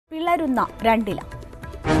പിളരുന്ന രണ്ടില.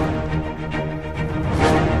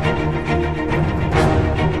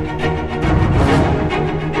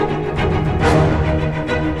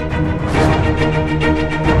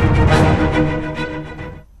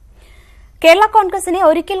 കേരള കോൺഗ്രസിനെ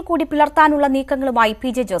ഒരിക്കൽ കൂടി പിളർത്താനുള്ള നീക്കങ്ങളുമായി P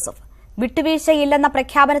J Joseph. വിട്ടുവീഴ്ചയില്ലെന്ന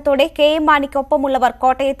പ്രഖ്യാപനത്തോടെ K M മാണിക്കൊപ്പമുള്ളവർ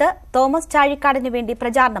കോട്ടയത്ത് തോമസ് ചാഴിക്കാടിനു വേണ്ടി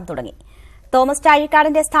പ്രചാരണം തുടങ്ങി. തോമസ്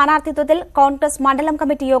ചാഴിക്കാടിന്റെ സ്ഥാനാർത്ഥിത്വത്തിൽ കോൺഗ്രസ് മണ്ഡലം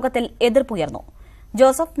കമ്മിറ്റി യോഗത്തിൽ എതിർപ്പുയർന്നു.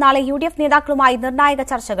 ജോസഫ് നാളെ UDF നേതാക്കളുമായി നിർണായക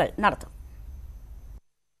ചർച്ചകൾ നടത്തും.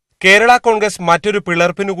 കേരള കോൺഗ്രസ് മറ്റൊരു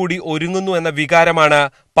പിളർപ്പിനുകൂടി ഒരുങ്ങുന്നു എന്ന വികാരമാണ്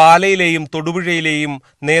പാലയിലെയും തൊടുപുഴയിലെയും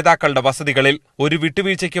നേതാക്കളുടെ വസതികളിൽ. ഒരു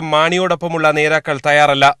വിട്ടുവീഴ്ചയ്ക്കും മാണിയോടൊപ്പമുള്ള നേതാക്കൾ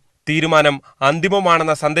തയ്യാറല്ല. തീരുമാനം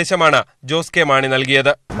അന്തിമമാണെന്ന സന്ദേശമാണ് ജോസ് കെ മാണി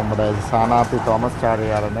നൽകിയത്. നമ്മുടെ സ്ഥാനാർത്ഥി തോമസ്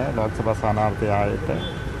ചാഴികാടനെ ലോക്സഭാ സ്ഥാനാർത്ഥിയായിട്ട്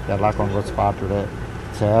കേരള കോൺഗ്രസ് പാർട്ടിയുടെ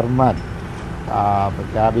ചെയർമാൻ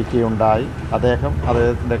പ്രഖ്യാപിക്കുകയുണ്ടായി.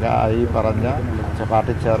 അദ്ദേഹത്തിന്റെ ഈ പറഞ്ഞ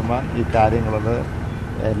പാർട്ടി ചെയർമാൻ ഈ കാര്യങ്ങളിൽ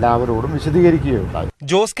എല്ലാവരോടും വിശദീകരിക്കുകയുണ്ടായി.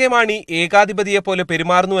 ജോസ് കെ മാണി ഏകാധിപതിയെപ്പോലെ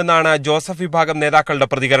പെരുമാറുന്നുവെന്നാണ് ജോസഫ് വിഭാഗം നേതാക്കളുടെ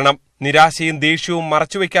പ്രതികരണം. നിരാശയും ദേഷ്യവും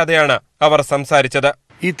മറച്ചുവെക്കാതെയാണ് അവർ സംസാരിച്ചത്.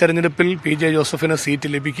 ഈ തെരഞ്ഞെടുപ്പിൽ പി ജെ ജോസഫിന്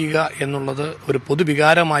സീറ്റ് ലഭിക്കുക എന്നുള്ളത് ഒരു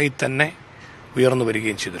പൊതുവികാരമായി തന്നെ ഉയർന്നു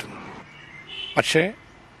വരികയും ചെയ്തിരുന്നു. പക്ഷേ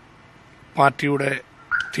പാർട്ടിയുടെ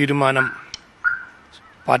തീരുമാനം,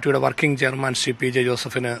 പാർട്ടിയുടെ working chairman Shri P J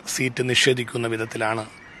ജോസഫിന് സീറ്റ് നിഷേധിക്കുന്ന വിധത്തിലാണ്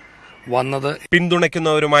വന്നത്.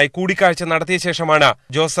 പിന്തുണയ്ക്കുന്നവരുമായി കൂടിക്കാഴ്ച നടത്തിയ ശേഷമാണ്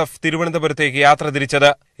ജോസഫ് തിരുവനന്തപുരത്തേക്ക് യാത്ര തിരിച്ചത്.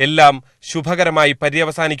 എല്ലാം ശുഭകരമായി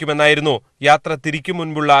പര്യവസാനിക്കുമെന്നായിരുന്നു യാത്ര തിരിക്കും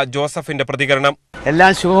മുൻപുള്ള ജോസഫിന്റെ പ്രതികരണം.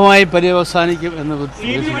 എല്ലാം ശുഭമായി പര്യവസാനിക്കും എന്ന്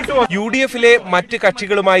UDFിലെ മറ്റ്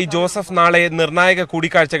കക്ഷികളുമായി ജോസഫ് നാളെ നിർണായക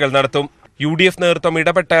കൂടിക്കാഴ്ചകൾ നടത്തും. UDF നേതൃത്വം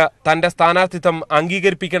ഇടപെട്ട് തന്റെ സ്ഥാനാർത്ഥിത്വം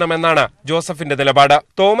അംഗീകരിപ്പിക്കണമെന്നാണ് ജോസഫിന്റെ നിലപാട്.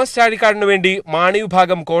 തോമസ് ചാഴിക്കാടിനു വേണ്ടി മാണി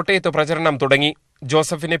വിഭാഗം കോട്ടയത്ത് പ്രചരണം തുടങ്ങി.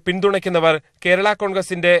 ജോസഫിനെ പിന്തുണയ്ക്കുന്നവർ കേരള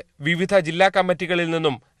കോൺഗ്രസിന്റെ വിവിധ ജില്ലാ കമ്മിറ്റികളിൽ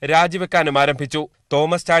നിന്നും രാജിവെക്കാനും ആരംഭിച്ചു.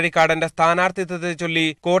 തോമസ് ചാഴിക്കാടന്റെ സ്ഥാനാർത്ഥിത്വത്തെ ചൊല്ലി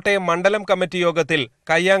കോട്ടയം മണ്ഡലം കമ്മിറ്റി യോഗത്തിൽ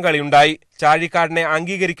കയ്യാങ്കളിയുണ്ടായി. ചാഴിക്കാടിനെ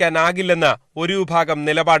അംഗീകരിക്കാനാകില്ലെന്ന് ഒരു വിഭാഗം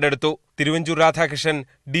നിലപാടെടുത്തു. തിരുവഞ്ചൂർ രാധാകൃഷ്ണൻ,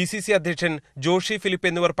 DCC അധ്യക്ഷൻ ജോഷി ഫിലിപ്പ്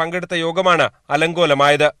എന്നിവർ പങ്കെടുത്ത യോഗമാണ്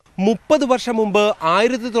അലങ്കോലമായത്. 30 വർഷം മുമ്പ്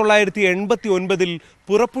 1989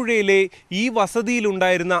 പുറപ്പുഴയിലെ ഈ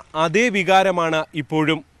വസതിയിലുണ്ടായിരുന്ന അതേ വികാരമാണ്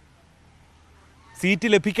ഇപ്പോഴും. സീറ്റ്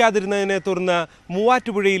ലഭിക്കാതിരുന്നതിനെ തുടർന്ന്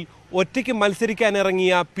മൂവാറ്റുപുഴയിൽ ഒറ്റയ്ക്ക്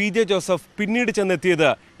മത്സരിക്കാനിറങ്ങിയ പി ജെ ജോസഫ് പിന്നീട് ചെന്നെത്തിയത്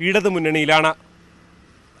ഇടതുമുന്നണിയിലാണ്.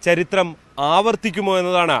 ചരിത്രം ആവർത്തിക്കുമോ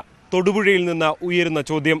എന്നതാണ് തൊടുപുഴയിൽ നിന്ന് ഉയരുന്ന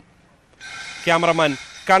ചോദ്യം. Cameraman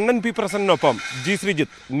Kannan P പ്രസന്നനൊപ്പം G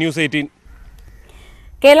Sreejith, news 18.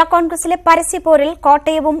 Kerala കോൺഗ്രസിലെ പരസ്യപ്പോരിൽ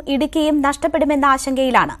കോട്ടയവും ഇടുക്കിയും നഷ്ടപ്പെടുമെന്ന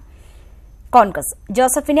ആശങ്കയിലാണ് കോൺഗ്രസ്.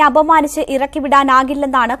 ജോസഫിനെ അപമാനിച്ച്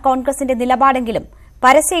ഇറക്കിവിടാനാകില്ലെന്നാണ് കോൺഗ്രസിന്റെ നിലപാടെങ്കിലും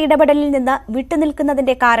പരസ്യ ഇടപെടലിൽ നിന്ന്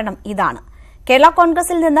വിട്ടുനിൽക്കുന്നതിന്റെ കാരണം ഇതാണ്. കേരള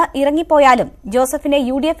കോൺഗ്രസിൽ നിന്ന് ഇറങ്ങിപ്പോയാലും ജോസഫിനെ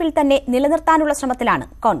UDFിൽ തന്നെ നിലനിർത്താനുള്ള ശ്രമത്തിലാണ്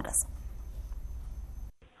കോൺഗ്രസ്.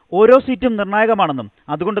 ഓരോ സീറ്റും നിർണായകമാണെന്നും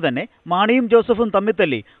അതുകൊണ്ട് തന്നെ മാണിയും ജോസഫും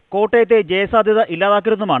തമ്മിത്തല്ലി കോട്ടയത്തെ ജയസാധ്യത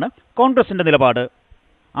ഇല്ലാതാക്കരുതെന്നുമാണ് കോൺഗ്രസിന്റെ നിലപാട്.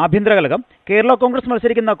 ആഭ്യന്തര കലകം കേരള കോൺഗ്രസ്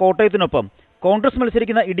മത്സരിക്കുന്ന കോട്ടയത്തിനൊപ്പം കോൺഗ്രസ്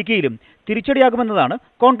മത്സരിക്കുന്ന ഇടുക്കിയിലും തിരിച്ചടിയാകുമെന്നതാണ്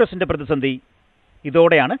കോൺഗ്രസിന്റെ പ്രതിസന്ധി.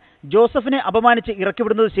 ഇതോടെയാണ് ജോസഫിനെ അപമാനിച്ച്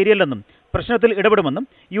ഇറക്കിവിടുന്നത് ശരിയല്ലെന്നും പ്രശ്നത്തിൽ ഇടപെടുമെന്നും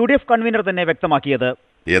UDF കൺവീനർ തന്നെ വ്യക്തമാക്കിയത്.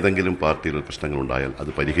 ഏതെങ്കിലും പാർട്ടിയിൽ പ്രശ്നങ്ങളുണ്ടായാൽ അത്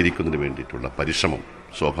പരിഹരിക്കുന്നതിന് വേണ്ടിയിട്ടുള്ള പരിശ്രമം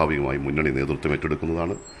സ്വാഭാവികമായി മുന്നണി നേതൃത്വം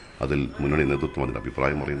ഏറ്റെടുക്കുന്നതാണ്. അതിൽ മുന്നണി നേതൃത്വം അതിന്റെ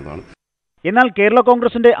അഭിപ്രായം അറിയുന്നതാണ്. എന്നാൽ കേരള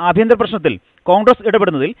കോൺഗ്രസിന്റെ ആഭ്യന്തര പ്രശ്നത്തിൽ കോൺഗ്രസ്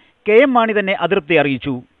ഇടപെടുന്നതിൽ KM മാണി തന്നെ അതൃപ്തി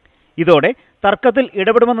അറിയിച്ചു. ഇതോടെ തർക്കത്തിൽ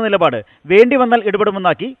ഇടപെടുമെന്ന നിലപാട് വേണ്ടി വന്നാൽ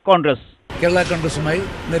ഇടപെടുമെന്നാക്കി കോൺഗ്രസ്. കേരള കോൺഗ്രസുമായി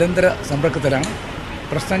നിരന്തര സമ്പർക്കത്തിലാണ്.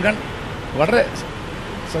 പ്രശ്നങ്ങൾ വളരെ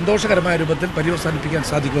സന്തോഷകരമായ രൂപത്തിൽ പര്യവസാനിപ്പിക്കാൻ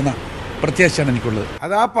സാധിക്കുന്ന പ്രത്യാശയാണ് എനിക്കുള്ളത്.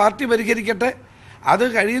 അത് ആ പാർട്ടി പരിഹരിക്കട്ടെ. അത്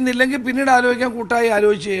കഴിയുന്നില്ലെങ്കിൽ പിന്നീട് ആലോചിക്കാൻ, കൂട്ടായി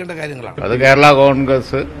ആലോചിച്ച് ചെയ്യേണ്ട കാര്യങ്ങളാണ്. അത് കേരള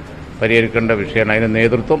കോൺഗ്രസ് പരിഹരിക്കേണ്ട വിഷയമാണ്. അതിന്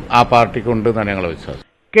നേതൃത്വം ആ പാർട്ടിക്കുണ്ട് എന്നാണ് ഞങ്ങളുടെ വിശ്വാസം.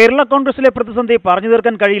 കേരള കോൺഗ്രസിലെ പ്രതിസന്ധി പറഞ്ഞു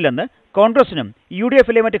തീർക്കാൻ കഴിയില്ലെന്ന് കോൺഗ്രസിനും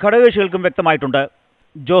UDFിലെ മറ്റ് ഘടകകക്ഷികൾക്കും വ്യക്തമായിട്ടുണ്ട്.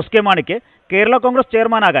 ജോസ് കെ മാണിക്ക് Kerala Congress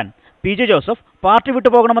ചെയർമാനാകാൻ P J Joseph party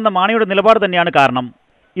വിട്ടുപോകണമെന്ന മാണിയുടെ നിലപാട് തന്നെയാണ് കാരണം.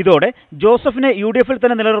 ഇതോടെ ജോസഫിനെ UDFിൽ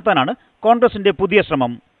തന്നെ നിലനിർത്താനാണ് കോൺഗ്രസിന്റെ പുതിയ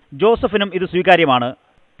ശ്രമം. ജോസഫിനും ഇത് സ്വീകാര്യമാണ്.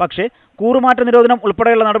 പക്ഷേ കൂറുമാറ്റ നിരോധനം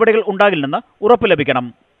ഉൾപ്പെടെയുള്ള നടപടികൾ ഉണ്ടാകില്ലെന്ന് ഉറപ്പ് ലഭിക്കണം.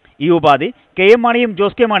 ഈ ഉപാധി KM മാണിയും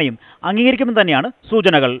ജോസ് കെ മാണിയും അംഗീകരിക്കുമെന്ന് തന്നെയാണ്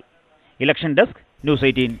സൂചനകൾ. Election desk, news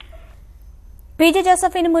 18. P J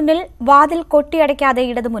ജോസഫിന് മുന്നിൽ വാതിൽ കൊട്ടിയടയ്ക്കാതെ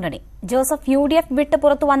ഇടതുമുന്നണി. ജോസഫ് UDF വിട്ട്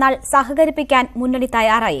പുറത്തു വന്നാൽ സഹകരിപ്പിക്കാൻ മുന്നണി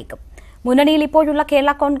തയ്യാറായേക്കും. മുന്നണിയിൽ ഇപ്പോഴുള്ള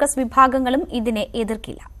കേരള കോൺഗ്രസ് വിഭാഗങ്ങളും ഇതിനെ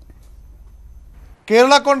എതിർക്കില്ല.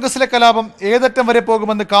 കേരള കോൺഗ്രസിലെ കലാപം ഏതറ്റം വരെ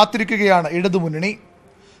പോകുമെന്ന് കാത്തിരിക്കുകയാണ് ഇടതുമുന്നണി.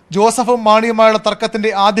 ജോസഫും മാണിയുമായുള്ള തർക്കത്തിന്റെ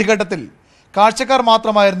ആദ്യഘട്ടത്തിൽ കാഴ്ചക്കാർ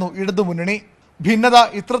മാത്രമായിരുന്നു ഇടതുമുന്നണി. ഭിന്നത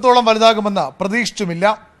ഇത്രത്തോളം വലുതാകുമെന്ന് പ്രതീക്ഷിച്ചുമില്ല.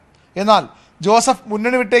 എന്നാൽ ജോസഫ്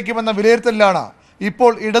മുന്നണി വിട്ടേക്കുമെന്ന വിലയിരുത്തലിലാണ്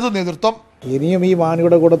ഇപ്പോൾ ഇടതു നേതൃത്വം. ഇനിയും ഈ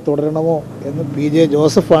മാണിയുടെ കൂടെ തുടരണമോ എന്ന് PJ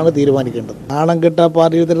ജോസഫാണ് തീരുമാനിക്കേണ്ടത്. നാണം കെട്ട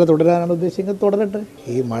പാർട്ടിയിൽ തന്നെ തുടരാനാണ് ഉദ്ദേശിക്കുന്നത്, തുടരട്ടെ.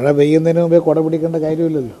 ഈ മഴ പെയ്യുന്നതിന് മുമ്പേ കുട പിടിക്കേണ്ട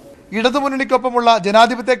കാര്യമില്ലല്ലോ. ഇടതുമുന്നണിക്കൊപ്പമുള്ള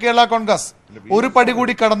ജനാധിപത്യ കേരള കോൺഗ്രസ് ഒരു പടി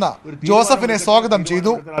കൂടി കടന്ന് ജോസഫിനെ സ്വാഗതം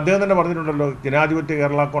ചെയ്തു. അദ്ദേഹം തന്നെ പറഞ്ഞിട്ടുണ്ടല്ലോ, ജനാധിപത്യ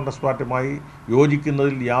കേരള കോൺഗ്രസ് പാർട്ടിയുമായി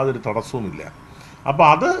യോജിക്കുന്നതിൽ യാതൊരു തടസ്സവുമില്ല. അപ്പോൾ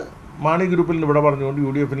അത് മാണി ഗ്രൂപ്പിൽ നിന്ന് ഇവിടെ പറഞ്ഞുകൊണ്ട്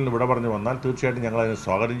UDF നിന്ന് ഇവിടെ പറഞ്ഞു വന്നാൽ തീർച്ചയായിട്ടും ഞങ്ങൾ അതിനെ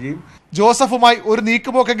സ്വാഗതം ചെയ്യും. ജോസഫുമായി ഒരു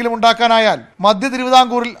നീക്കുപോക്കെങ്കിലും ഉണ്ടാക്കാനായാൽ മധ്യ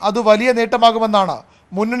തിരുവിതാംകൂറിൽ അത് വലിയ നേട്ടമാകുമെന്നാണ്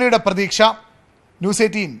മുന്നണിയുടെ പ്രതീക്ഷ. ന്യൂസ്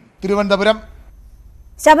 18 തിരുവനന്തപുരം.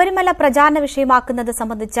 ശബരിമല പ്രചാരണ വിഷയമാക്കുന്നത്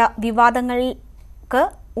സംബന്ധിച്ച വിവാദങ്ങൾക്ക്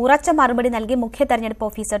ഉറച്ച മറുപടി നൽകി മുഖ്യ തെരഞ്ഞെടുപ്പ്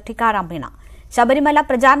ഓഫീസർ ടിക്കാറാം മീണ. ശബരിമല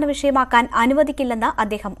പ്രചാരണ വിഷയമാക്കാൻ അനുവദിക്കില്ലെന്ന്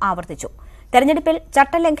അദ്ദേഹം ആവർത്തിച്ചു. തെരഞ്ഞെടുപ്പിൽ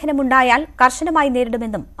ചട്ടലംഘനമുണ്ടായാൽ കർശനമായി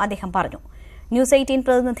നേരിടുമെന്നും അദ്ദേഹം പറഞ്ഞു. ന്യൂസ് 18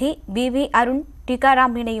 പ്രതിനിധി BV അരുൺ ടിക്കാറാം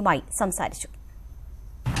മീണയുമായി സംസാരിച്ചു.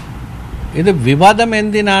 ഇത് വിവാദം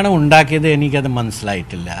എന്തിനാണ് ഉണ്ടാക്കിയത് എനിക്കത്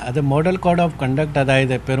മനസ്സിലായിട്ടില്ല. അത് മോഡൽ കോഡ് ഓഫ് കണ്ടക്ട്,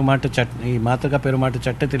 അതായത് ഈ മാതൃക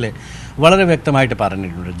പെരുമാറ്റച്ചട്ടത്തിൽ വളരെ വ്യക്തമായിട്ട്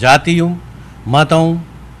പറഞ്ഞിട്ടുണ്ട്. ജാതിയും മതവും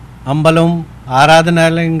അമ്പലവും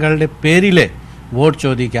ആരാധനാലയങ്ങളുടെ പേരിൽ വോട്ട്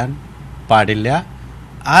ചോദിക്കാൻ പാടില്ല.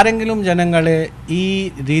 ആരെങ്കിലും ജനങ്ങളെ ഈ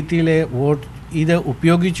രീതിയിൽ ഇത്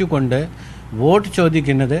ഉപയോഗിച്ചുകൊണ്ട് വോട്ട്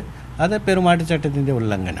ചോദിക്കുന്നത് അത് പെരുമാറ്റച്ചട്ടത്തിൻ്റെ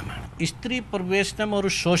ഉല്ലംഘനമാണ്. സ്ത്രീ പ്രവേശനം ഒരു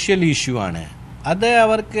സോഷ്യൽ ഇഷ്യൂ ആണ്. അത്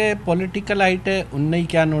അവർക്ക് പൊളിറ്റിക്കലായിട്ട്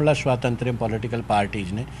ഉന്നയിക്കാനുള്ള സ്വാതന്ത്ര്യം പൊളിറ്റിക്കൽ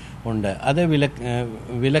പാർട്ടീസിന് ഉണ്ട്. അത്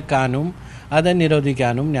വിലക്കാനും അത്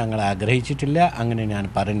നിരോധിക്കാനും ഞങ്ങൾ ആഗ്രഹിച്ചിട്ടില്ല, അങ്ങനെ ഞാൻ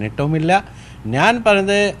പറഞ്ഞിട്ടുമില്ല. ഞാൻ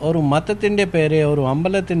പറഞ്ഞത് ഒരു മതത്തിൻ്റെ പേര്, ഒരു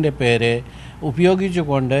അമ്പലത്തിൻ്റെ പേര്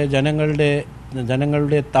ഉപയോഗിച്ചുകൊണ്ട്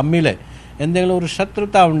ജനങ്ങളുടെ തമ്മിൽ എന്തെങ്കിലും ഒരു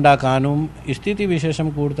ശത്രുത ഉണ്ടാക്കാനും സ്ഥിതിവിശേഷം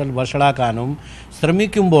കൂടുതൽ വഷളാക്കാനും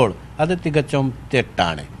ശ്രമിക്കുമ്പോൾ അത് തികച്ചും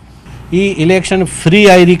തെറ്റാണ്. ഈ ഇലക്ഷൻ ഫ്രീ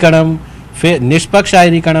ആയിരിക്കണം,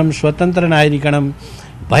 നിഷ്പക്ഷമായിരിക്കണം, സ്വതന്ത്രനായിരിക്കണം,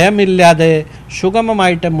 ഭയമില്ലാതെ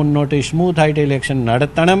സുഗമമായിട്ട് മുന്നോട്ട് സ്മൂത്തായിട്ട് ഇലക്ഷൻ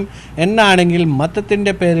നടത്തണം. എന്നാണെങ്കിൽ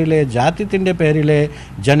മതത്തിൻ്റെ പേരിൽ, ജാതിത്തിൻ്റെ പേരിൽ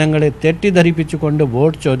ജനങ്ങളെ തെറ്റിദ്ധരിപ്പിച്ചുകൊണ്ട്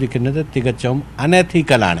വോട്ട് ചോദിക്കുന്നത് തികച്ചും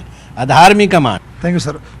അനൈതികലാണ്, അധാർമികമാണ്. Thank you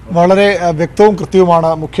sir. വളരെ വ്യക്തവും കൃത്യവുമാണ്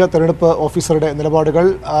മുഖ്യ തെരഞ്ഞെടുപ്പ് ഓഫീസറുടെ നിലപാടുകൾ.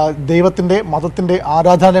 ദൈവത്തിൻ്റെ, മതത്തിൻ്റെ,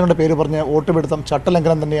 ആരാധനാലയങ്ങളുടെ പേര് പറഞ്ഞ് വോട്ടുപിടുത്തം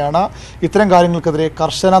ചട്ടലംഘനം തന്നെയാണ്. ഇത്തരം കാര്യങ്ങൾക്കെതിരെ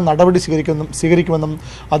കർശന നടപടി സ്വീകരിക്കുമെന്നും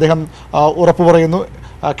അദ്ദേഹം ഉറപ്പു പറയുന്നു.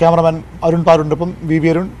 Cameraman Arun പാരുണ്ടൊപ്പം BV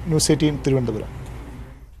Arun, news 18 Thiruvananthapuram.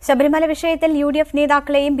 Sabarimala വിഷയത്തിൽ UDF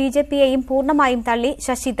നേതാക്കളെയും BJPയെയും പൂർണ്ണമായും തള്ളി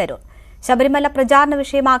ശശി തരൂർ. ശബരിമല പ്രചാരണ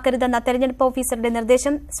വിഷയമാക്കരുതെന്ന തെരഞ്ഞെടുപ്പ് ഓഫീസറുടെ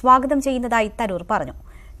നിർദ്ദേശം സ്വാഗതം ചെയ്യുന്നതായി തരൂർ പറഞ്ഞു.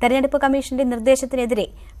 തെരഞ്ഞെടുപ്പ് കമ്മീഷന്റെ നിർദ്ദേശത്തിനെതിരെ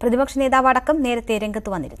പ്രതിപക്ഷ നേതാവ് അടക്കം നേരത്തെ രംഗത്ത്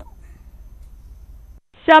വന്നിരുന്നു.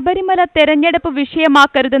 ശബരിമല തെരഞ്ഞെടുപ്പ്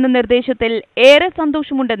വിഷയമാക്കരുതെന്ന നിർദ്ദേശത്തിൽ ഏറെ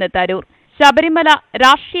സന്തോഷമുണ്ടെന്ന് തരൂർ. ശബരിമല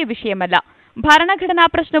രാഷ്ട്രീയ വിഷയമല്ല, ഭരണഘടനാ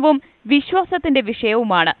പ്രശ്നവും വിശ്വാസത്തിന്റെ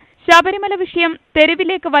വിഷയവുമാണ്. ശബരിമല വിഷയം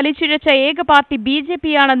തെരുവിലേക്ക് വലിച്ചിഴച്ച ഏക പാർട്ടി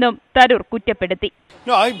BJPയാണെന്നും തരൂർ കുറ്റപ്പെടുത്തി.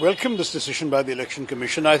 No, I welcome this decision by the Election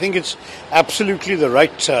Commission. I think it's absolutely the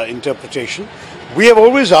right interpretation. We have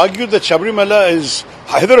always argued that Shabarimala is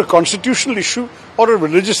either a constitutional issue or a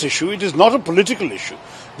religious issue. It is not a political issue.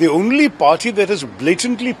 The only party that has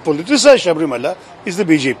blatantly politicized Shabarimala is the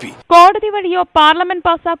BJP. കോടതി വഴിയോ parliament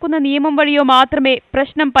പാസാക്കുന്ന നിയമം വഴിയോ മാത്രമേ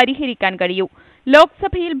പ്രശ്നം പരിഹരിക്കാൻ കഴിയൂ.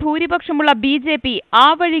 ലോക്സഭയിൽ ഭൂരിപക്ഷമുള്ള BJP ആ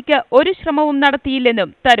വഴിക്ക് ഒരു ശ്രമവും നടത്തിയില്ലെന്നും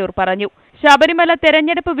തരൂർ പറഞ്ഞു. ശബരിമല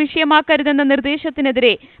തെരഞ്ഞെടുപ്പ് വിഷയമാക്കരുതെന്ന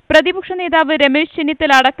നിർദ്ദേശത്തിനെതിരെ പ്രതിപക്ഷ നേതാവ് രമേശ്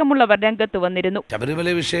ചെന്നിത്തല അടക്കമുള്ളവർ രംഗത്ത് വന്നിരുന്നു. ശബരിമല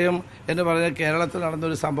വിഷയം എന്ന് പറഞ്ഞാൽ കേരളത്തിൽ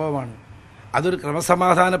നടന്നൊരു സംഭവമാണ്. അതൊരു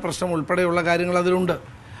ക്രമസമാധാന പ്രശ്നം ഉൾപ്പെടെയുള്ള കാര്യങ്ങൾ അതിലുണ്ട്.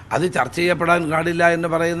 അത് ചർച്ച ചെയ്യപ്പെടാൻ പാടില്ല എന്ന്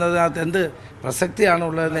പറയുന്നതിനകത്ത് എന്ത്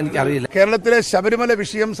പ്രസക്തിയാണുള്ളതെന്ന് എനിക്കറിയില്ല. കേരളത്തിലെ ശബരിമല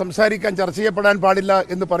വിഷയം സംസാരിക്കാൻ ചർച്ച ചെയ്യപ്പെടാൻ പാടില്ല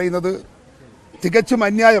എന്ന് പറയുന്നത് തികച്ചും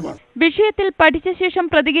അന്യായമാണ്. വിഷയത്തിൽ പഠിച്ച ശേഷം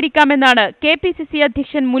പ്രതികരിക്കാമെന്നാണ് KPCC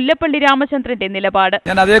അധ്യക്ഷൻ മുല്ലപ്പള്ളി രാമചന്ദ്രന്റെ നിലപാട്.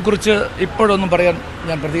 ഞാൻ അതേക്കുറിച്ച് ഇപ്പോഴൊന്നും പറയാൻ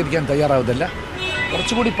ഞാൻ പ്രതികരിക്കാൻ തയ്യാറാവുന്നില്ല.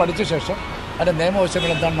 കുറച്ചുകൂടി പഠിച്ച ശേഷം അതിന്റെ നിയമവശങ്ങൾ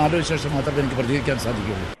എന്താണെന്ന് ആലോചിച്ച ശേഷം മാത്രമേ എനിക്ക് പ്രതികരിക്കാൻ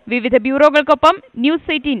സാധിക്കുകയുള്ളൂ. വിവിധ ബ്യൂറോകൾക്കൊപ്പം ന്യൂസ്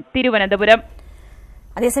 18 തിരുവനന്തപുരം.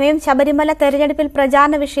 അതേസമയം ശബരിമല തെരഞ്ഞെടുപ്പിൽ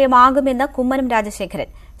പ്രചാരണ വിഷയമാകുമെന്ന് കുമ്മനം രാജശേഖരൻ.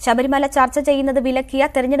 ശബരിമല ചർച്ച ചെയ്യുന്നത് വിലക്കിയ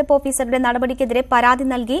തെരഞ്ഞെടുപ്പ് ഓഫീസറുടെ നടപടിക്കെതിരെ പരാതി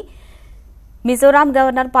നൽകി മിസോറാം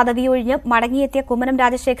ഗവർണർ പദവിയൊഴിഞ്ഞ് മടങ്ങിയെത്തിയ കുമ്മനം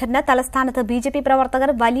രാജശേഖരന് തലസ്ഥാനത്ത് BJP പ്രവർത്തകർ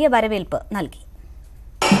വലിയ വരവേൽപ്പ് നൽകി.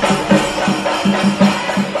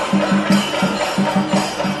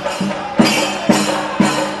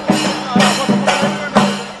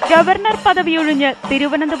 ഗവർണർ പദവിയൊഴിഞ്ഞ്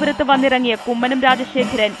തിരുവനന്തപുരത്ത് വന്നിറങ്ങിയ കുമ്മനം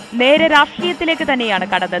രാജശേഖരൻ നേരെ രാഷ്ട്രീയത്തിലേക്ക് തന്നെയാണ്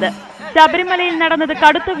കടന്നത്. ശബരിമലയിൽ നടന്നത്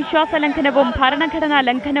കടുത്ത വിശ്വാസ ലംഘനവും ഭരണഘടനാ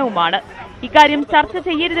ലംഘനവുമാണ്. ഇക്കാര്യം ചർച്ച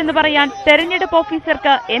ചെയ്യരുതെന്ന് പറയാൻ തെരഞ്ഞെടുപ്പ്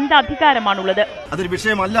ഓഫീസർക്ക് എന്ത് അധികാരമാണുള്ളത്? അതൊരു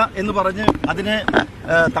വിഷയമല്ല എന്ന് പറഞ്ഞ് അതിനെ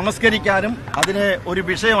തമസ്കരിക്കാനും അതിനെ ഒരു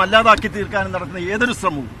വിഷയമല്ലാതാക്കി തീർക്കാനും നടത്തുന്ന ഏതൊരു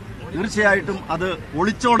ശ്രമവും തീർച്ചയായിട്ടും അത്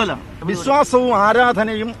ഒളിച്ചോടലാണ്. വിശ്വാസവും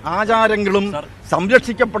ആരാധനയും ആചാരങ്ങളും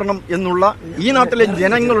സംരക്ഷിക്കപ്പെടണം എന്നുള്ള ഈ നാട്ടിലെ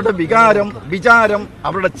ജനങ്ങളുടെ വിചാരം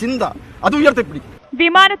അവരുടെ ചിന്ത അത് ഉയർത്തിപ്പിടിക്കും.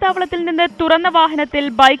 വിമാനത്താവളത്തിൽ നിന്ന് തുറന്ന വാഹനത്തിൽ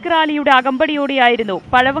ബൈക്ക് റാലിയുടെ അകമ്പടിയോടെയായിരുന്നു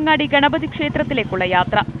പഴവങ്ങാടി ഗണപതി ക്ഷേത്രത്തിലേക്കുള്ള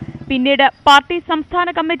യാത്ര. പിന്നീട് പാർട്ടി സംസ്ഥാന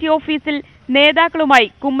കമ്മിറ്റി ഓഫീസിൽ നേതാക്കളുമായി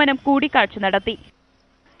കുമ്മനം കൂടിക്കാഴ്ച നടത്തി.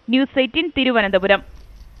 ന്യൂസ് 18 തിരുവനന്തപുരം.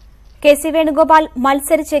 കെ.സി. വേണുഗോപാൽ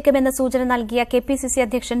മത്സരിച്ചേക്കുമെന്ന് സൂചന നൽകിയ കെ.പി.സി.സി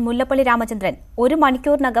അധ്യക്ഷൻ മുല്ലപ്പള്ളി രാമചന്ദ്രൻ ഒരു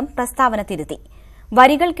മണിക്കൂറിനകം പ്രസ്താവന തിരുത്തി.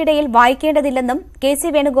 വരികൾക്കിടയിൽ വായിക്കേണ്ടതില്ലെന്നും കെ.സി.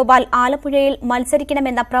 വേണുഗോപാൽ ആലപ്പുഴയിൽ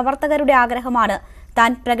മത്സരിക്കണമെന്ന പ്രവർത്തകരുടെ ആഗ്രഹമാണ്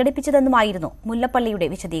താൻ പ്രകടിപ്പിച്ചതെന്നുമായിരുന്നു മുല്ലപ്പള്ളിയുടെ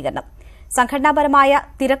വിശദീകരണം. സംഘടനാപരമായ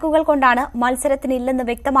തിരക്കുകൾ കൊണ്ടാണ് മത്സരത്തിനില്ലെന്ന്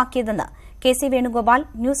വ്യക്തമാക്കിയതെന്ന് കെ.സി. വേണുഗോപാൽ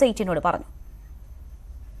ന്യൂസ് 18നോട് പറഞ്ഞു.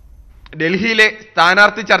 ഡൽഹിയിലെ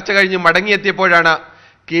സ്ഥാനാർത്ഥി ചർച്ച കഴിഞ്ഞ് മടങ്ങിയെത്തിയപ്പോഴാണ്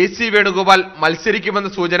കെ.സി. വേണുഗോപാൽ മത്സരിക്കുമെന്ന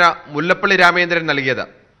സൂചന മുല്ലപ്പള്ളി രാമചന്ദ്രൻ നൽകിയത്.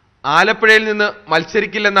 ആലപ്പുഴയിൽ നിന്ന്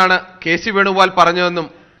മത്സരിക്കില്ലെന്നാണ് കെ.സി. വേണുഗോപാൽ പറഞ്ഞതെന്നും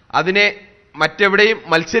അതിനെ മറ്റെവിടെയും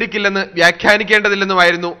മത്സരിക്കില്ലെന്ന്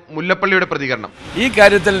വ്യാഖ്യാനിക്കേണ്ടതില്ലെന്നുമായിരുന്നു മുല്ലപ്പള്ളിയുടെ പ്രതികരണം. ഈ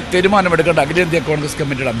കാര്യത്തിൽ തീരുമാനമെടുക്കേണ്ട അഖിലേന്ത്യാ കോൺഗ്രസ്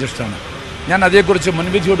കമ്മിറ്റിയുടെ അധ്യക്ഷനാണ്. ഞാൻ അതേക്കുറിച്ച്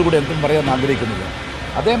മുൻവിധിയോടുകൂടി എന്തും പറയാൻ ആഗ്രഹിക്കുന്നില്ല.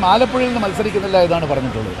 അദ്ദേഹം ആലപ്പുഴയിൽ നിന്ന് മത്സരിക്കുന്നില്ല എന്നാണ്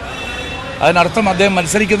പറഞ്ഞിട്ടുള്ളത്. അതിനർത്ഥം അദ്ദേഹം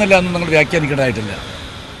മത്സരിക്കുന്നില്ല എന്ന് നിങ്ങൾ വ്യാഖ്യാനിക്കേണ്ടതായിട്ടില്ല.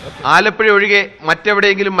 ആലപ്പുഴ ഒഴികെ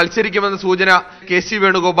മറ്റെവിടെയെങ്കിലും മത്സരിക്കുമെന്ന സൂചന കെ.സി.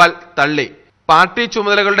 വേണുഗോപാൽ തള്ളി. പാർട്ടി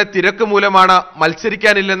ചുമതലകളുടെ തിരക്ക് മൂലമാണ്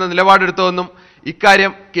മത്സരിക്കാനില്ലെന്ന നിലപാടെടുത്തതെന്നും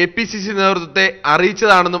ഇക്കാര്യം കെ.പി.സി.സി നേതൃത്വത്തെ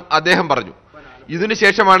അറിയിച്ചതാണെന്നും അദ്ദേഹം പറഞ്ഞു.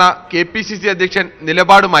 ഇതിനുശേഷമാണ് കെ.പി.സി.സി അധ്യക്ഷൻ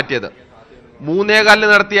നിലപാട് മാറ്റിയത്. 3:15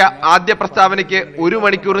 നടത്തിയ ആദ്യ പ്രസ്താവനയ്ക്ക് 1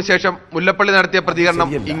 മണിക്കൂറിന് ശേഷം മുല്ലപ്പള്ളി നടത്തിയ പ്രതികരണം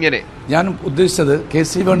ഇങ്ങനെ: ഞാൻ ഉദ്ദേശിച്ചത്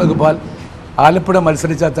കെ.സി. വേണുഗോപാൽ ആലപ്പുഴ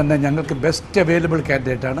മത്സരിച്ചാൽ തന്നെ ഞങ്ങൾക്ക് ബെസ്റ്റ് അവൈലബിൾ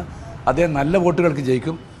കാൻഡിഡേറ്റ് ആണ്. അദ്ദേഹം നല്ല വോട്ടുകൾക്ക്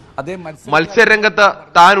ജയിക്കും. മത്സരരംഗത്ത്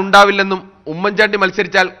താൻ ഉണ്ടാവില്ലെന്നും ഉമ്മൻചാണ്ടി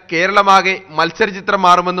മത്സരിച്ചാൽ കേരളമാകെ മത്സരചിത്രം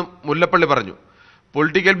മാറുമെന്നും മുല്ലപ്പള്ളി പറഞ്ഞു.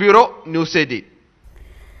 Political bureau, news 18.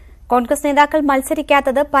 കോൺഗ്രസ് നേതാക്കൾ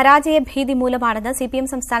മത്സരിക്കാത്തത് പരാജയ ഭീതി മൂലമാണെന്ന് സിപിഎം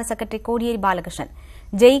സംസ്ഥാന secretary Kodiyeri Balakrishnan.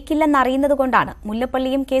 ജയിക്കില്ലെന്നറിയുന്നതുകൊണ്ടാണ്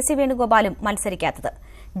മുല്ലപ്പള്ളിയും K C. വേണുഗോപാലും മത്സരിക്കാത്തത്.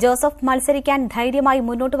 Joseph മത്സരിക്കാൻ ധൈര്യമായി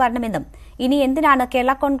മുന്നോട്ട് വരണമെന്നും ഇനി എന്തിനാണ്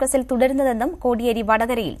കേരള കോൺഗ്രസിൽ തുടരുന്നതെന്നും കോടിയേരി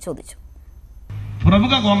വടകരയിൽ ചോദിച്ചു.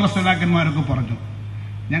 പ്രമുഖ കോൺഗ്രസ് നേതാക്കന്മാരൊക്കെ പറഞ്ഞു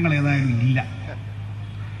ഞങ്ങൾ ഏതായാലും ഇല്ല.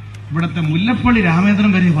 ഇവിടുത്തെ മുല്ലപ്പള്ളി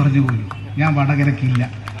രാമേന്ദ്രൻ വരെ പറഞ്ഞു പോലും ഞാൻ വടകരക്കില്ല.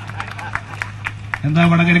 എന്താ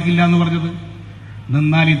വടകരക്കില്ല എന്ന് പറഞ്ഞത്?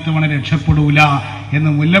 നിന്നാൽ ഇത്തവണ രക്ഷപ്പെടൂല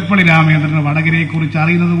എന്ന് മുല്ലപ്പള്ളി രാമേന്ദ്രന് വടകരയെക്കുറിച്ച്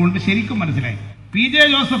അറിയുന്നത് കൊണ്ട് ശരിക്കും മനസ്സിലായി. പി.ജെ.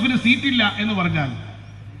 ജോസഫിന് സീറ്റില്ല എന്ന് പറഞ്ഞാൽ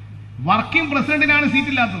വർക്കിംഗ് പ്രസിഡന്റിനാണ്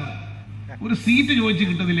സീറ്റില്ലാത്തത്. ഒരു സീറ്റ് ചോദിച്ച്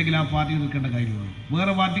കിട്ടുന്നില്ലെങ്കിൽ ആ പാർട്ടി നിൽക്കേണ്ട കാര്യമാണ്.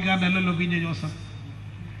 വേറെ പാർട്ടിക്കാരനല്ലല്ലോ പി.ജെ. ജോസഫ്.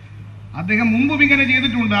 അദ്ദേഹം മുമ്പും ഇങ്ങനെ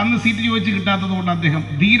ചെയ്തിട്ടുണ്ട്. അന്ന് സീറ്റ് ചോദിച്ച് കിട്ടാത്തത് കൊണ്ട് അദ്ദേഹം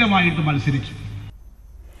ധീരമായിട്ട് മത്സരിച്ചു.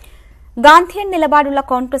 ഗാന്ധിയൻ നിലപാടുള്ള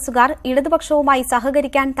കോൺഗ്രസുകാർ ഇടതുപക്ഷവുമായി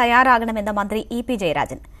സഹകരിക്കാൻ തയ്യാറാകണമെന്ന് മന്ത്രി ഇ.പി.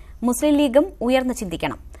 ജയരാജൻ. മുസ്ലിം ലീഗും ഉയർന്നു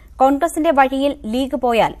ചിന്തിക്കണം. കോൺഗ്രസിന്റെ വഴിയിൽ ലീഗ്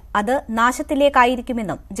പോയാൽ അത്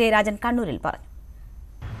നാശത്തിലേക്കായിരിക്കുമെന്നും ജയരാജൻ കണ്ണൂരിൽ പറഞ്ഞു.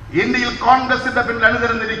 ഇന്ത്യയിൽ കോൺഗ്രസിന്റെ പിന്നിൽ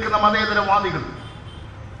അണിനിരന്നിരിക്കുന്ന മതേതരവാദികൾ,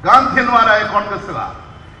 ഗാന്ധിയന്മാരായ കോൺഗ്രസുകാർ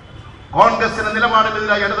കോൺഗ്രസിന്റെ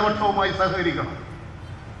നിലപാടിനെതിരായി ഇടതുപക്ഷവുമായി സഹകരിക്കണം.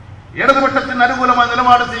 ഇടതുപക്ഷത്തിന് അനുകൂലമായ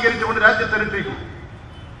നിലപാട് സ്വീകരിച്ചുകൊണ്ട് രാജ്യത്തെ രക്ഷിക്കും.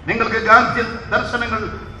 നിങ്ങൾക്ക് ഗാന്ധിയൻ ദർശനങ്ങൾ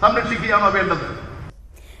സംരക്ഷിക്കുകയാണോ വേണ്ടത്?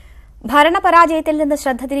 ഭരണപരാജയത്തിൽ നിന്ന്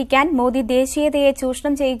ശ്രദ്ധ തിരിക്കാൻ മോദി ദേശീയതയെ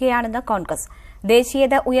ചൂഷണം ചെയ്യുകയാണെന്ന് കോൺഗ്രസ്.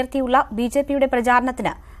 ദേശീയത ഉയർത്തിയുള്ള ബിജെപിയുടെ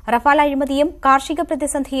പ്രചാരണത്തിന് റഫാൽ അഴിമതിയും കാർഷിക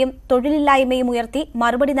പ്രതിസന്ധിയും തൊഴിലില്ലായ്മയും ഉയർത്തി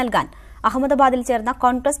മറുപടി നൽകാൻ അഹമ്മദാബാദിൽ ചേർന്ന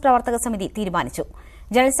കോൺഗ്രസ് പ്രവർത്തക സമിതി തീരുമാനിച്ചു.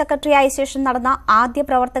 ജനറൽ സെക്രട്ടറിയായ ശേഷം നടന്ന ആദ്യ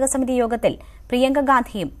പ്രവർത്തക സമിതി യോഗത്തിൽ പ്രിയങ്ക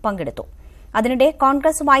ഗാന്ധിയും പങ്കെടുത്തു. അതിനിടെ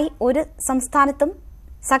കോൺഗ്രസുമായി ഒരു സംസ്ഥാനത്തും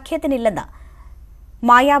സഖ്യത്തിനില്ലെന്ന്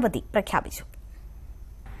മായാവതി പ്രഖ്യാപിച്ചു.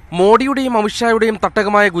 മോഡിയുടെയും അമിത്ഷായുടെയും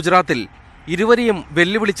തട്ടകമായ ഗുജറാത്തിൽ ഇരുവരെയും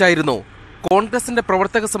വെല്ലുവിളിച്ചായിരുന്നു കോൺഗ്രസിന്റെ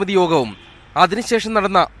പ്രവർത്തക സമിതി യോഗവും അതിനുശേഷം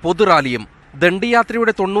നടന്ന പൊതുറാലിയും.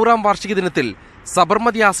 ദണ്ഡിയാത്രയുടെ 90ാം വാർഷിക ദിനത്തിൽ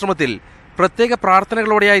സബർമതി ആശ്രമത്തിൽ പ്രത്യേക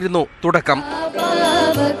പ്രാർത്ഥനകളോടെയായിരുന്നു തുടക്കം.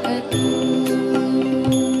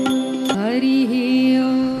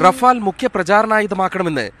 റഫാൽ മുഖ്യ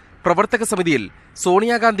പ്രചാരണായുധമാക്കണമെന്ന് പ്രവർത്തക സമിതിയിൽ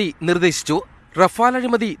സോണിയാഗാന്ധി നിർദ്ദേശിച്ചു. റഫാൽ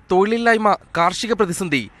അഴിമതി, തൊഴിലില്ലായ്മ, കാർഷിക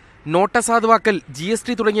പ്രതിസന്ധി, നോട്ട് അസാധുവാക്കൽ, GST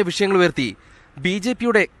തുടങ്ങിയ വിഷയങ്ങൾ ഉയർത്തി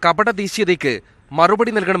ബിജെപിയുടെ കപട ദേശീയതയ്ക്ക്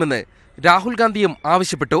മറുപടി നൽകണമെന്ന് രാഹുൽ ഗാന്ധിയും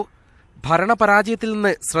ആവശ്യപ്പെട്ടു. ഭരണപരാജയത്തിൽ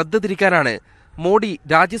നിന്ന് ശ്രദ്ധ തിരിക്കാനാണ് മോഡി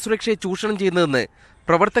രാജ്യസുരക്ഷയെ ചൂഷണം ചെയ്യുന്നതെന്ന്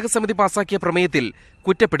പ്രവർത്തക സമിതി പാസാക്കിയ പ്രമേയത്തിൽ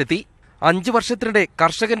കുറ്റപ്പെടുത്തി. 5 വർഷത്തിനിടെ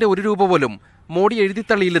കർഷകന്റെ 1 രൂപ പോലും മോഡി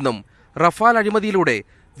എഴുതിത്തള്ളിയില്ലെന്നും റഫാൽ അഴിമതിയിലൂടെ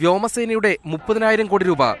വ്യോമസേനയുടെ 30,000 കോടി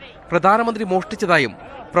രൂപ പ്രധാനമന്ത്രി മോഷ്ടിച്ചതായും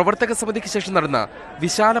പ്രവർത്തക സമിതിക്ക് ശേഷം നടന്ന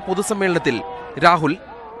വിശാല പൊതുസമ്മേളനത്തിൽ Rahul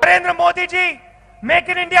Narendra Modi ji make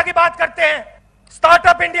in India की बात करते हैं,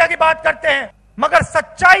 स्टार्टअप इंडिया की बात करते हैं, मगर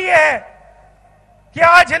सच्चाई है कि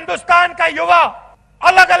आज हिंदुस्तान का युवा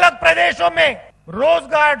अलग अलग प्रदेशों में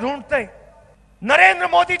रोजगार ढूंढते नरेंद्र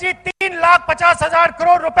मोदी जी 3,50,000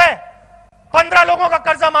 करोड़ रुपए 15 लोगों का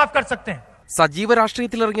कर्जा माफ कर सकते हैं. സജീവ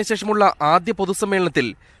രാഷ്ട്രീയത്തിലിറങ്ങിയ ശേഷമുള്ള ആദ്യ പൊതുസമ്മേളനത്തിൽ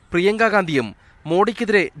പ്രിയങ്ക ഗാന്ധിയും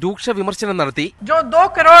മോഡിക്കെതിരെ രൂക്ഷ വിമർശനം നടത്തി. जो 2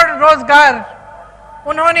 करोड़ रोजगार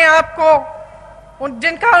उन्होंने आपको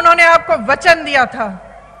जिनका उन्होंने आपको वचन दिया था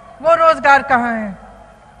वो रोजगार कहाँ है?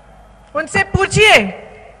 उनसे पूछिए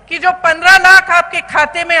कि जो 15 लाख आपके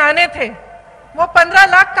खाते में आने थे वो 15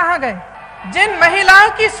 लाख कहाँ गए? जिन महिलाओं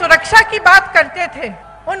की सुरक्षा की बात करते थे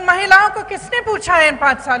उन महिलाओं को किसने पूछा है इन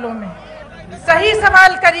 5 सालों में? सही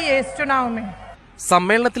सवाल करिए इस चुनाव में.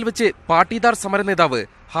 സമ്മേളനത്തിൽ വെച്ച് പാട്ടീദാർ സമര നേതാവ്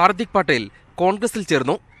ഹാർദിക് പട്ടേൽ കോൺഗ്രസിൽ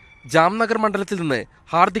ചേർന്നു. ജാംനഗർ മണ്ഡലത്തിൽ നിന്ന്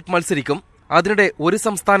ഹാർദിക് മത്സരിക്കും. അതിനിടെ ഒരു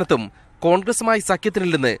സംസ്ഥാനത്തും കോൺഗ്രസുമായി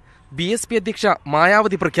സഖ്യത്തിനില്ലെന്ന് BSP അധ്യക്ഷ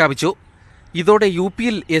മായാവതി പ്രഖ്യാപിച്ചു. ഇതോടെ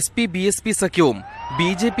UPയിൽ SP BSP സഖ്യവും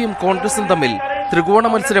BJPയും കോൺഗ്രസും തമ്മിൽ ത്രികോണ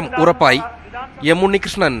മത്സരം ഉറപ്പായി. M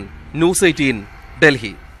Unnikrishnan, news 18,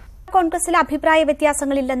 Delhi. കോൺഗ്രസിൽ അഭിപ്രായ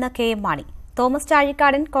വ്യത്യാസങ്ങളില്ലെന്ന് KM മാണി. തോമസ്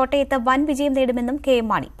ചാഴിക്കാടൻ കോട്ടയത്ത് വൻ വിജയം നേടുമെന്നും KM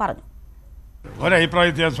മാണി പറഞ്ഞു. ഒരഭിപ്രായ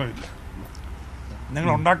വ്യത്യാസമില്ല, നിങ്ങൾ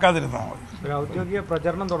ഉണ്ടാക്കാതിരുന്നാൽ മതി. ഒരു ഔദ്യോഗിക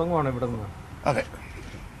പ്രചരണം തുടങ്ങുവാണ് ഇവിടെ നിന്ന്. അതെ,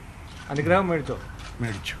 അനുഗ്രഹം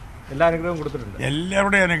മേടിച്ചു. എല്ലാ അനുഗ്രഹവും കൊടുത്തിട്ടുണ്ട്.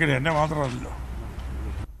 എല്ലാവരുടെയും അനുഗ്രഹം, എന്നെ മാത്രമല്ലോ.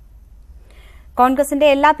 കോൺഗ്രസിന്റെ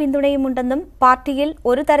എല്ലാ പിന്തുണയും ഉണ്ടെന്നും പാർട്ടിയിൽ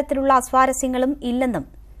ഒരു തരത്തിലുള്ള അസ്വാരസ്യങ്ങളും ഇല്ലെന്നും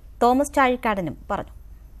തോമസ് ചാഴിക്കാടനും പറഞ്ഞു.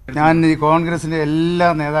 ഞാൻ ഈ കോൺഗ്രസിന്റെ എല്ലാ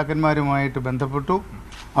നേതാക്കന്മാരുമായിട്ട് ബന്ധപ്പെട്ടു.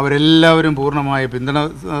 അവരെല്ലാവരും പൂർണ്ണമായ പിന്തുണ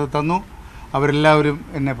തന്നു. അവരെല്ലാവരും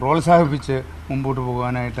എന്നെ പ്രോത്സാഹിപ്പിച്ച് മുമ്പോട്ട്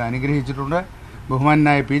പോകാനായിട്ട് അനുഗ്രഹിച്ചിട്ടുണ്ട്.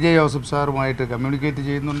 ബഹുമാനായ PJ ജോസഫ് സാറുമായിട്ട് കമ്മ്യൂണിക്കേറ്റ്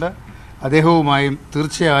ചെയ്യുന്നുണ്ട്. അദ്ദേഹവുമായും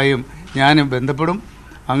തീർച്ചയായും ഞാനും ബന്ധപ്പെടും.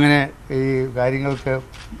 അങ്ങനെ ഈ കാര്യങ്ങൾക്ക്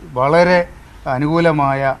വളരെ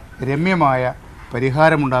അനുകൂലമായ രമ്യമായ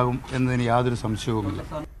പരിഹാരമുണ്ടാകും എന്നതിന് യാതൊരു സംശയവുമില്ല.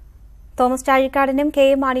 തോമസ് ചാഴിക്കാടനും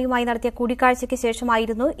KM മാണിയുമായി നടത്തിയ കൂടിക്കാഴ്ചയ്ക്ക്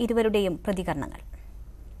ശേഷമായിരുന്നു ഇരുവരുടെയും പ്രതികരണങ്ങൾ.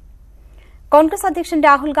 കോൺഗ്രസ് അധ്യക്ഷൻ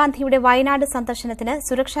രാഹുൽ ഗാന്ധിയുടെ വയനാട് സന്ദർശനത്തിന്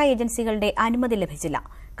സുരക്ഷാ ഏജൻസികളുടെ അനുമതി ലഭിച്ചില്ല.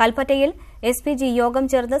 കൽപ്പറ്റയിൽ SPG യോഗം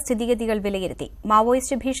ചേർന്ന് സ്ഥിതിഗതികൾ വിലയിരുത്തി.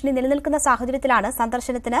 മാവോയിസ്റ്റ് ഭീഷണി നിലനിൽക്കുന്ന സാഹചര്യത്തിലാണ്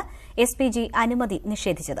സന്ദർശനത്തിന് SPG അനുമതി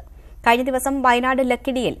നിഷേധിച്ചത്. കഴിഞ്ഞ ദിവസം വയനാട്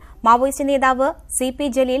ലക്കിടിയിൽ മാവോയിസ്റ്റ് നേതാവ് CP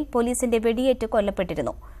ജലീൽ പോലീസിന്റെ വെടിയേറ്റ്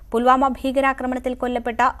കൊല്ലപ്പെട്ടിരുന്നു. പുൽവാമ ഭീകരാക്രമണത്തിൽ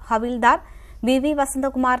കൊല്ലപ്പെട്ട ഹവിൽദാർ VV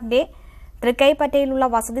വസന്തകുമാറിന്റെ തൃക്കൈപ്പറ്റയിലുള്ള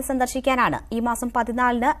വസതി സന്ദർശിക്കാനാണ് ഈ മാസം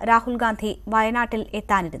 14-ന് രാഹുൽ ഗാന്ധി വയനാട്ടിൽ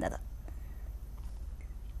എത്താനിരുന്നത്.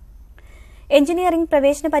 എഞ്ചിനീയറിംഗ്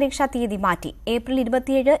പ്രവേശന പരീക്ഷാ തീയതി മാറ്റി. ഏപ്രിൽ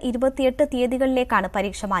 27, 28 തീയതികളിലേക്കാണ്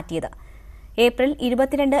പരീക്ഷ മാറ്റിയത്. ഏപ്രിൽ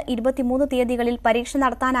 22, 23 തീയതികളിൽ പരീക്ഷ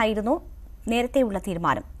നടത്താനായിരുന്നു നേരത്തെയുള്ള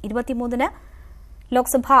തീരുമാനം. 23-ന്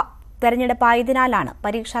ലോക്സഭാ തെരഞ്ഞെടുപ്പായതിനാലാണ്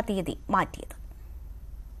പരീക്ഷാ തീയതി മാറ്റിയത്.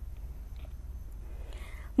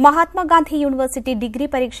 മഹാത്മാഗാന്ധി യൂണിവേഴ്സിറ്റി ഡിഗ്രി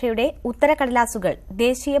പരീക്ഷയുടെ ഉത്തരക്കടലാസുകൾ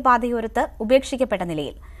ദേശീയപാതയോരത്ത് ഉപേക്ഷിക്കപ്പെട്ട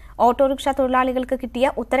നിലയിൽ. ഓട്ടോറിക്ഷ തൊഴിലാളികൾക്ക് കിട്ടിയ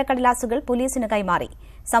ഉത്തരക്കടലാസുകൾ പോലീസിന് കൈമാറി.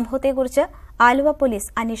 സംഭവത്തെക്കുറിച്ച് ആലുവ പോലീസ്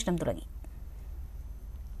അന്വേഷണം തുടങ്ങി.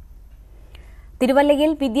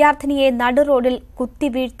 തിരുവല്ലയിൽ വിദ്യാർത്ഥിനിയെ നടുറോഡിൽ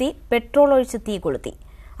കുത്തിവീഴ്ത്തി പെട്രോൾ ഒഴിച്ച് തീ കൊളുത്തി.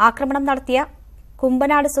 ആക്രമണം നടത്തിയ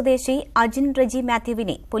കുമ്പനാട് സ്വദേശി അജിൻ റെജി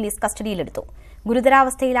മാത്യുവിനെ പോലീസ് കസ്റ്റഡിയിലെടുത്തു.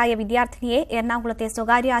 ഗുരുതരാവസ്ഥയിലായ വിദ്യാർത്ഥിനിയെ എറണാകുളത്തെ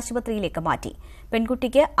സ്വകാര്യ ആശുപത്രിയിലേക്ക് മാറ്റി.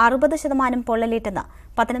 പെൺകുട്ടിക്ക് 60% പൊള്ളലേറ്റെന്ന്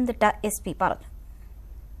പത്തനംതിട്ട SP പറഞ്ഞു.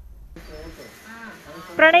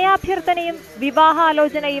 പ്രണയാഭ്യർത്ഥനയും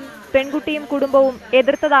വിവാഹാലോചനയും പെൺകുട്ടിയും കുടുംബവും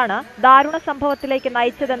എതിർത്തതാണ് ദാരുണ സംഭവത്തിലേക്ക്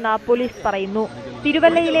നയിച്ചതെന്ന് പോലീസ് പറയുന്നു.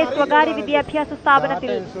 തിരുവല്ലയിലെ സ്വകാര്യ വിദ്യാഭ്യാസ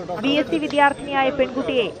സ്ഥാപനത്തിൽ BSc വിദ്യാർത്ഥിനിയായ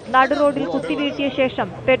പെൺകുട്ടിയെ നടുറോഡിൽ കുത്തിവീഴ്ത്തിയ ശേഷം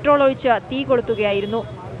പെട്രോൾ ഒഴിച്ച് തീ കൊളുത്തുകയായിരുന്നു.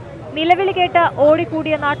 നിലവിളി കേട്ട്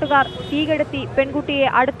ഓടിക്കൂടിയ നാട്ടുകാർ തീകെടുത്തി പെൺകുട്ടിയെ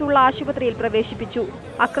അടുത്തുള്ള ആശുപത്രിയിൽ പ്രവേശിപ്പിച്ചു.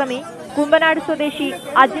 അക്രമി കുമ്പനാട് സ്വദേശി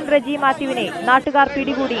അജിൻ റെജി മാത്യുവിനെ നാട്ടുകാർ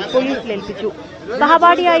പിടികൂടി പോലീസിലേൽപ്പിച്ചു.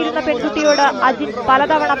 സഹപാഠിയായിരുന്ന പെൺകുട്ടിയോട് അജിൻ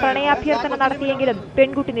പലതവണ പ്രണയാഭ്യർത്ഥന നടത്തിയെങ്കിലും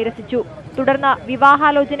പെൺകുട്ടി നിരസിച്ചു. തുടർന്ന്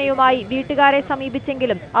വിവാഹാലോചനയുമായി വീട്ടുകാരെ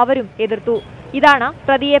സമീപിച്ചെങ്കിലും അവരും എതിർത്തു. ഇതാണ്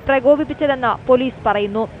പ്രതിയെ പ്രകോപിപ്പിച്ചതെന്ന് പോലീസ്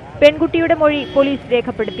പറയുന്നു. പെൺകുട്ടിയുടെ മൊഴി പോലീസ്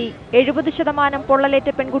രേഖപ്പെടുത്തി. 70%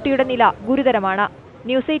 പൊള്ളലേറ്റ പെൺകുട്ടിയുടെ നില ഗുരുതരമാണ്.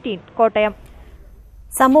 ന്യൂസ് 18 കോട്ടയം.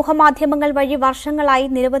 സമൂഹമാധ്യമങ്ങൾ വഴി വർഷങ്ങളായി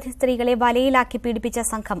നിരവധി സ്ത്രീകളെ വലയിലാക്കി പീഡിപ്പിച്ച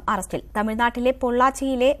സംഘം അറസ്റ്റിൽ. തമിഴ്നാട്ടിലെ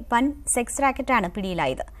പൊള്ളാച്ചിയിലെ വൻ സെക്സ് റാക്കറ്റാണ്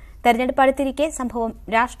പിടിയിലായത്. തെരഞ്ഞെടുപ്പ് അടുത്തിരിക്കെ സംഭവം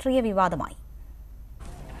രാഷ്ട്രീയ വിവാദമായി.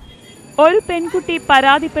 ഒരു പെൺകുട്ടി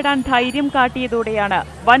പരാതിപ്പെടാൻ ധൈര്യം കാട്ടിയതോടെയാണ്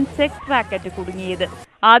വൻ സെക്സ് റാക്കറ്റ് കുടുങ്ങിയത്.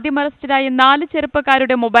 ആദ്യം അറസ്റ്റിലായ 4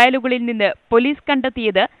 ചെറുപ്പക്കാരുടെ മൊബൈലുകളിൽ നിന്ന് പോലീസ്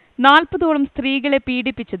കണ്ടെത്തിയത് 40ഓളം സ്ത്രീകളെ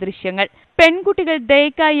പീഡിപ്പിച്ച ദൃശ്യങ്ങൾ. പെൺകുട്ടികൾ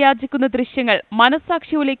ദയക്കായി യാചിക്കുന്ന ദൃശ്യങ്ങൾ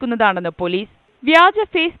മനസാക്ഷി ഉലയ്ക്കുന്നതാണെന്ന് പോലീസ്. വ്യാജ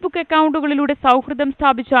ഫേസ്ബുക്ക് അക്കൌണ്ടുകളിലൂടെ സൗഹൃദം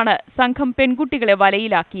സ്ഥാപിച്ചാണ് സംഘം പെൺകുട്ടികളെ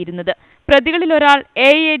വലയിലാക്കിയിരുന്നത്. പ്രതികളിൽ ഒരാൾ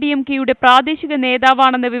AADMKയുടെ പ്രാദേശിക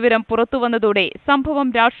നേതാവാണെന്ന വിവരം പുറത്തുവന്നതോടെ സംഭവം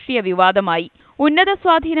രാഷ്ട്രീയ വിവാദമായി. ഉന്നത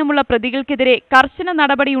സ്വാധീനമുള്ള പ്രതികൾക്കെതിരെ കർശന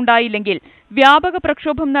നടപടിയുണ്ടായില്ലെങ്കിൽ വ്യാപക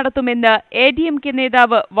പ്രക്ഷോഭം നടത്തുമെന്ന് ADMK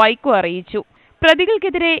നേതാവ് വൈക്കോ അറിയിച്ചു.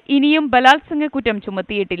 പ്രതികൾക്കെതിരെ ഇനിയും ബലാത്സംഗ കുറ്റം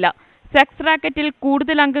ചുമത്തിയിട്ടില്ല. സെക്സ് റാക്കറ്റിൽ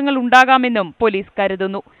കൂടുതൽ അംഗങ്ങൾ ഉണ്ടാകാമെന്നും പോലീസ്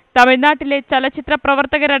കരുതുന്നു. തമിഴ്നാട്ടിലെ ചലച്ചിത്ര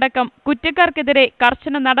പ്രവർത്തകരടക്കം കുറ്റക്കാർക്കെതിരെ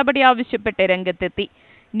കർശന നടപടി ആവശ്യപ്പെട്ട് രംഗത്തെത്തി.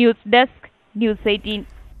 News desk, news 18.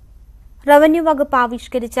 റവന്യൂ വകുപ്പ്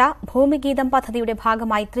ആവിഷ്കരിച്ച ഭൂമിഗീതം പദ്ധതിയുടെ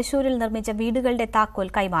ഭാഗമായി തൃശൂരിൽ നിർമ്മിച്ച വീടുകളുടെ താക്കോൽ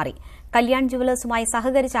കൈമാറി. കല്യാൺ ജുവലേഴ്സുമായി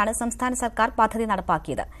സഹകരിച്ചാണ് സംസ്ഥാന സർക്കാർ പദ്ധതി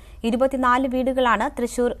നടപ്പാക്കിയത്. 24 വീടുകളാണ്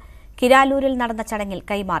തൃശൂർ കിരാലൂരിൽ നടന്ന ചടങ്ങിൽ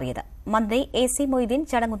കൈമാറിയത്. മന്ത്രി AC മൊയ്തീൻ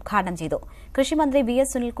ചടങ്ങ് ഉദ്ഘാടനം ചെയ്തു. കൃഷിമന്ത്രി VS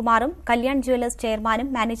സുനിൽകുമാറും കല്യാൺ ജുവലേഴ്സ് ചെയർമാനും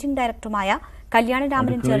മാനേജിംഗ് ഡയറക്ടറുമായ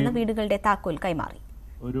കല്യാണരാമനും ചേർന്ന് വീടുകളുടെ താക്കോൽ കൈമാറി.